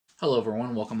Hello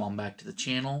everyone, welcome on back to the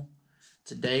channel.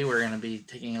 Today we're going to be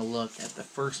taking a look at the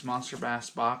first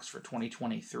Monsterbass box for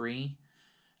 2023.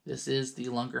 This is the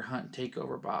Lunkerhunt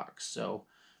Takeover box, so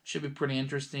should be pretty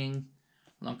interesting.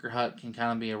 Lunkerhunt can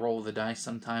kind of be a roll of the dice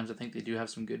sometimes. I think they do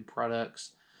have some good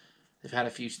products. They've had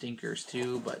a few stinkers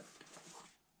too, but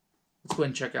let's go ahead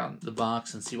and check out the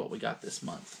box and see what we got this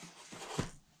month.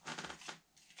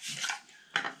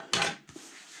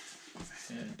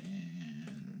 Go ahead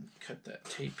and cut that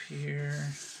tape here.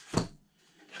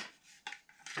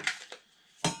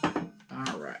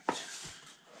 Alright.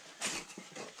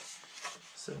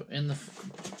 So in the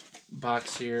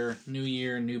box here, new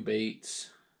year, new baits.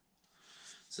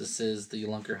 So this is the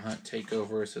Lunkerhunt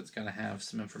Takeover, so it's going to have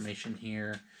some information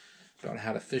here about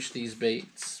how to fish these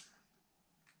baits.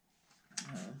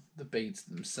 The baits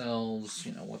themselves,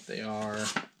 you know, what they are.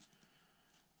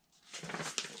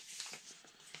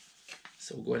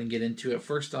 So we'll go ahead and get into it.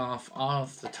 First off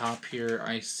the top here,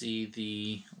 I see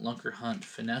the Lunkerhunt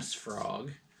Finesse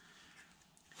Frog.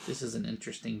 This is an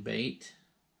interesting bait.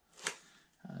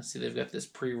 See, they've got this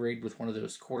pre-rigged with one of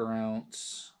those 1/4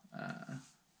 ounce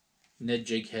Ned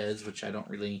jig heads, which I don't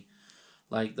really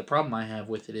like. The problem I have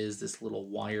with it is this little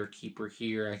wire keeper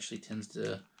here actually tends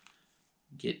to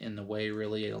get in the way,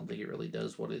 really. I don't think it really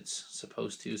does what it's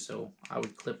supposed to, so I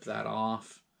would clip that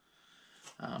off.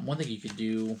 One thing you could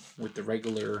do with the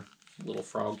regular little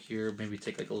frog here, maybe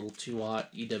take like a little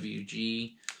 2-aught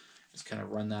EWG, just kind of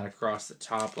run that across the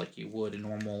top like you would a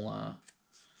normal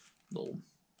little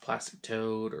plastic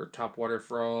toad or topwater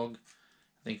frog.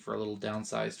 I think for a little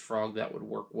downsized frog that would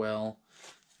work well.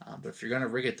 But if you're going to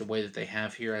rig it the way that they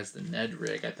have here as the Ned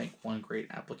rig, I think one great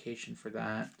application for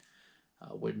that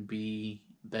would be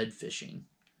bed fishing.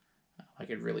 I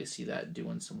could really see that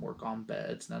doing some work on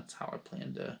beds, and that's how I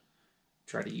plan to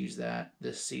try to use that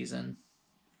this season.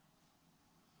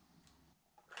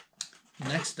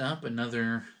 Next up,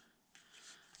 another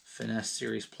Finesse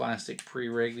Series plastic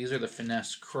pre-rig. These are the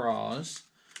Finesse Craws.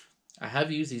 I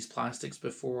have used these plastics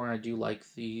before, and I do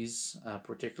like these,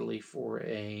 particularly for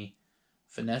a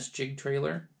finesse jig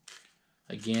trailer.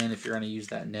 Again, if you're going to use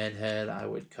that Ned head, I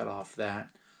would cut off that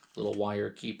little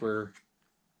wire keeper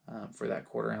for that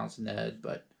 1/4 ounce Ned,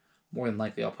 but more than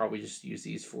likely I'll probably just use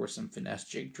these for some finesse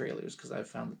jig trailers because I've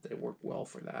found that they work well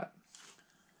for that.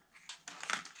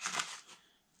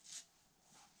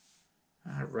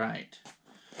 Alright,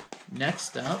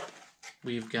 next up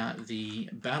we've got the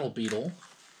Battle Beetle.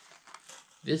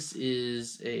 This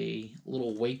is a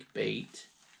little wake bait.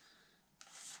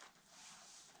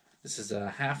 This is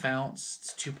a 1/2 ounce,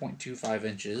 it's 2.25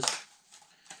 inches.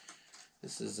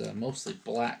 This is a mostly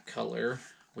black color,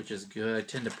 which is good. I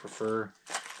tend to prefer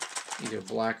either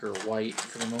black or white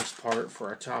for the most part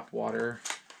for a top water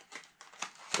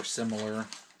or similar.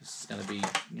 This is going to be,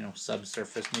 you know,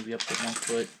 subsurface, maybe up to 1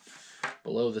 foot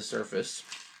below the surface.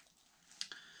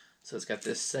 So it's got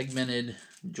this segmented,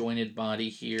 jointed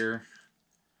body here.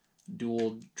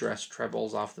 Dual dress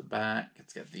trebles off the back.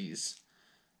 It's got these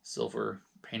silver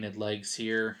painted legs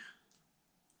here.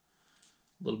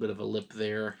 A little bit of a lip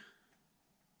there.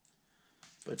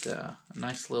 But a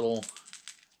nice little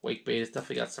wake bait. It's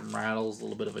definitely got some rattles, a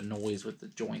little bit of a noise with the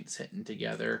joints hitting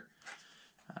together.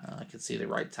 I can see the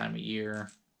right time of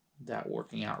year that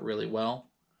working out really well.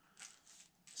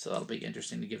 So that'll be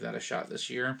interesting to give that a shot this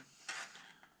year.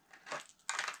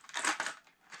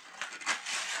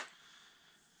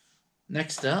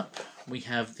 Next up, we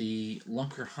have the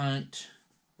Lunkerhunt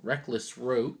Reckless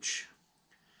Roach.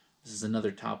 This is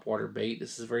another topwater bait.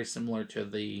 This is very similar to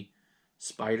the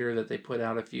Spider that they put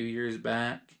out a few years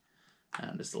back.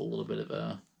 Just a little bit of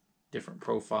a different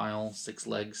profile, 6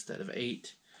 legs instead of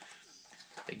 8.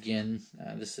 Again,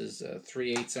 this is a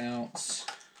 3/8 ounce.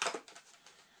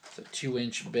 It's a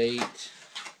 2-inch bait.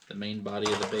 The main body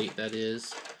of the bait, that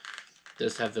is. It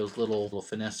does have those little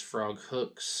finesse frog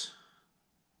hooks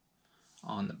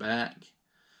on the back.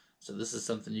 So this is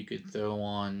something you could throw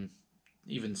on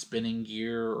even spinning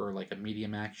gear or like a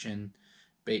medium action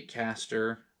bait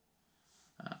caster.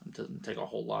 It doesn't take a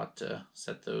whole lot to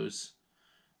set those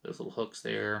little hooks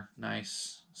there.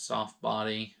 Nice soft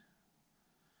body.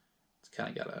 It's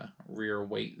kind of got a rear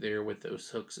weight there with those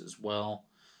hooks as well.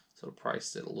 So it'll probably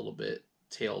sit a little bit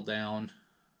tail down.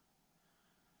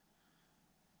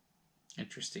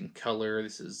 Interesting color.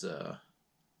 This is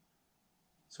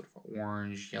sort of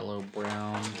orange, yellow,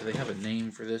 brown. Do they have a name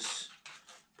for this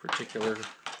particular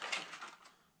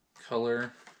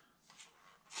color?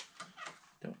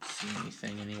 Don't see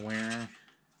anything anywhere.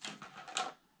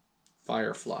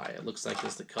 Firefly, it looks like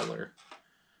is the color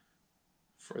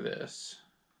for this.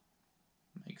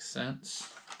 Makes sense.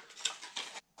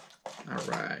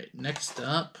 Alright, next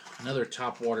up, another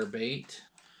topwater bait.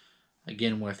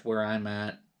 Again, with where I'm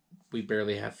at, we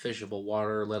barely have fishable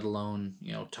water, let alone,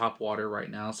 top water right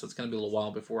now. So it's going to be a little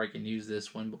while before I can use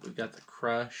this one. But we've got the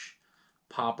Crush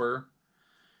Popper.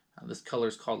 This color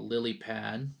is called Lily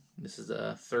Pad. This is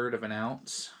 1/3 of an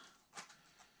ounce,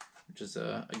 which is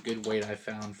a good weight I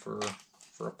found for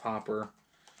a popper.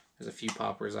 There's a few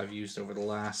poppers I've used over the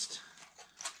last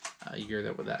year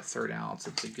that with that 1/3 ounce.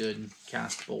 It's a good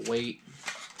castable weight.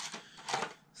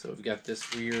 So we've got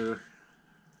this rear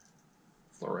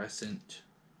fluorescent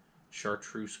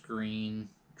chartreuse green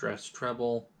dress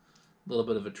treble, a little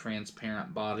bit of a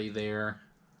transparent body there,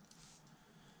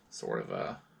 sort of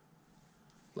a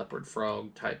leopard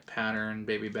frog type pattern,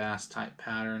 baby bass type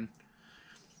pattern.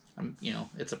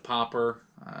 It's a popper,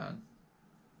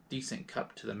 decent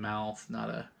cup to the mouth, not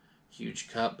a huge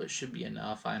cup, but should be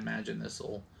enough. I imagine this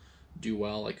will do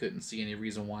well. I couldn't see any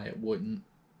reason why it wouldn't.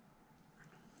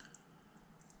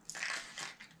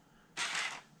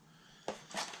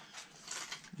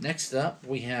 Next up,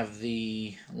 we have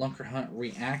the Lunkerhunt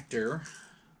Reactor.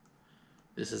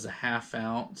 This is a 1/2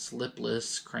 ounce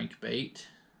lipless crankbait.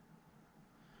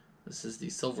 This is the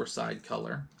silver side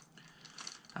color.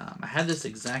 I had this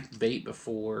exact bait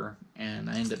before, and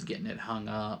I ended up getting it hung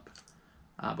up.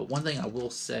 But one thing I will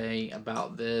say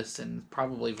about this, and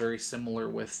probably very similar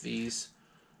with these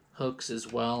hooks as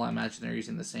well, I imagine they're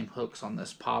using the same hooks on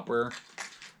this popper.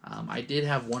 I did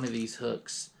have one of these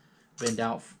hooks bend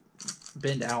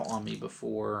out on me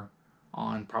before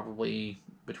on probably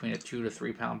between a 2 to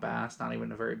 3 pound bass, not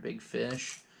even a very big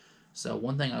fish. So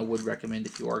one thing I would recommend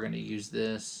if you are going to use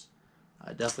this,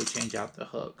 definitely change out the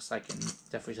hooks. I can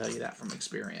definitely tell you that from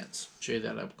experience. Show you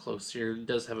that up close here. It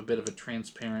does have a bit of a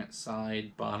transparent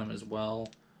side bottom as well.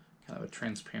 Kind of a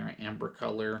transparent amber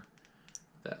color.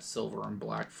 That silver and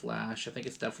black flash. I think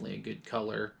it's definitely a good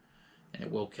color and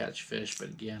it will catch fish, but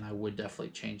again, I would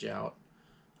definitely change out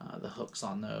the hooks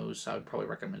on those. I would probably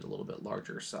recommend a little bit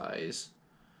larger size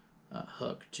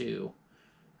hook too.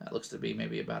 That looks to be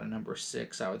maybe about a number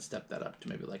 6. I would step that up to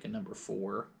maybe like a number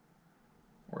 4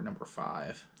 or number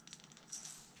 5.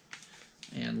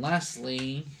 And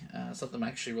lastly, something I'm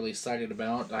actually really excited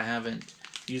about. I haven't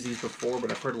used these before,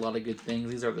 but I've heard a lot of good things.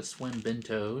 These are the Swim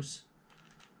Bentos.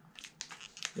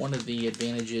 One of the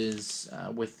advantages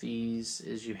with these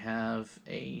is you have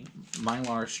a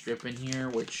mylar strip in here,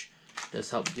 which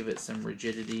does help give it some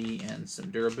rigidity and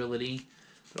some durability.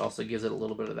 It also gives it a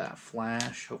little bit of that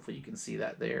flash. Hopefully you can see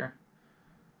that there.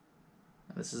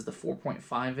 And this is the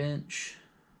 4.5 inch.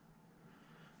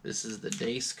 This is the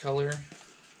Dace color.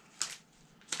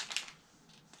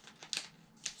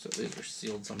 So these are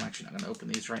sealed, so I'm actually not going to open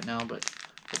these right now, but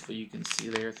hopefully you can see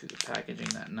there through the packaging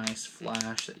that nice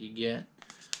flash that you get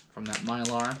from that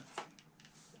mylar.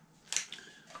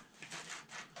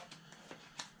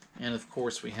 And of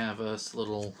course we have this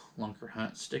little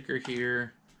Lunkerhunt sticker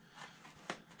here.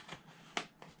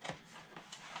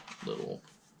 Little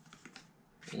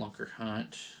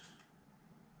Lunkerhunt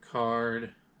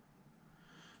card.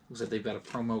 Looks like they've got a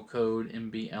promo code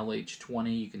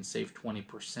MBLH20. You can save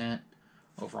 20%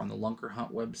 over on the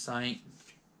Lunkerhunt website.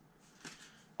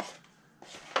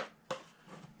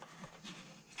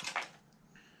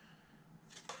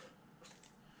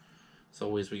 As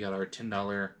always, we got our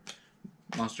 $10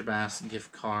 Monsterbass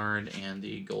gift card and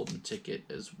the golden ticket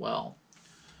as well.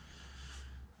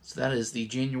 So that is the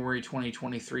January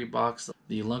 2023 box,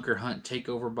 the Lunkerhunt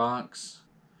Takeover box.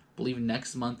 I believe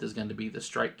next month is going to be the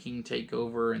Strike King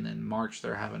Takeover, and then March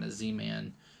they're having a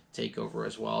Z-Man Takeover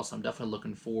as well. So I'm definitely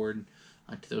looking forward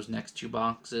to those next 2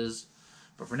 boxes.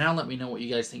 But for now, let me know what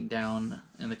you guys think down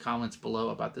in the comments below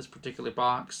about this particular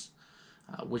box.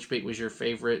 Which bait was your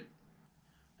favorite?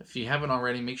 If you haven't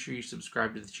already, make sure you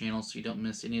subscribe to the channel so you don't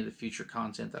miss any of the future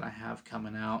content that I have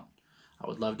coming out. I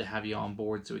would love to have you on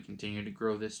board so we continue to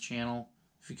grow this channel.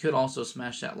 If you could also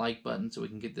smash that like button so we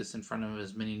can get this in front of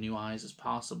as many new eyes as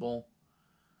possible.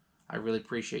 I really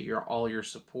appreciate all your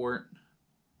support,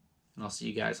 and I'll see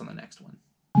you guys on the next one.